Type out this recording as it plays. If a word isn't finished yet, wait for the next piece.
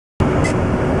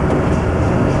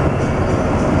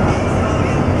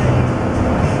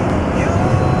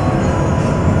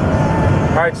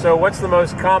right, so what's the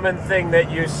most common thing that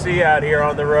you see out here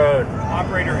on the road?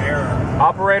 Operator error.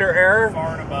 Operator error?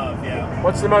 Far and above, yeah.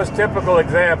 What's the most typical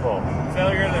example?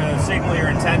 Failure to signal your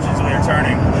intentions when you're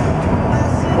turning.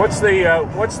 What's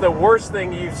the worst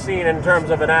thing you've seen in terms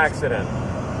of an accident?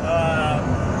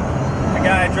 A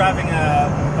guy driving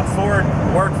a Ford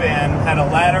work van had a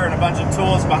ladder and a bunch of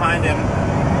tools behind him.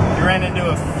 He ran into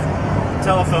a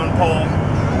telephone pole,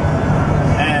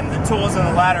 and the tools and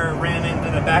the ladder ran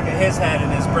into the back of his head,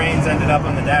 and his brains ended up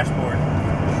on the dashboard.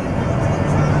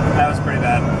 That was pretty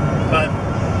bad, but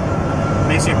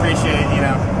makes you appreciate, you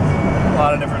know, a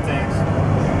lot of different things.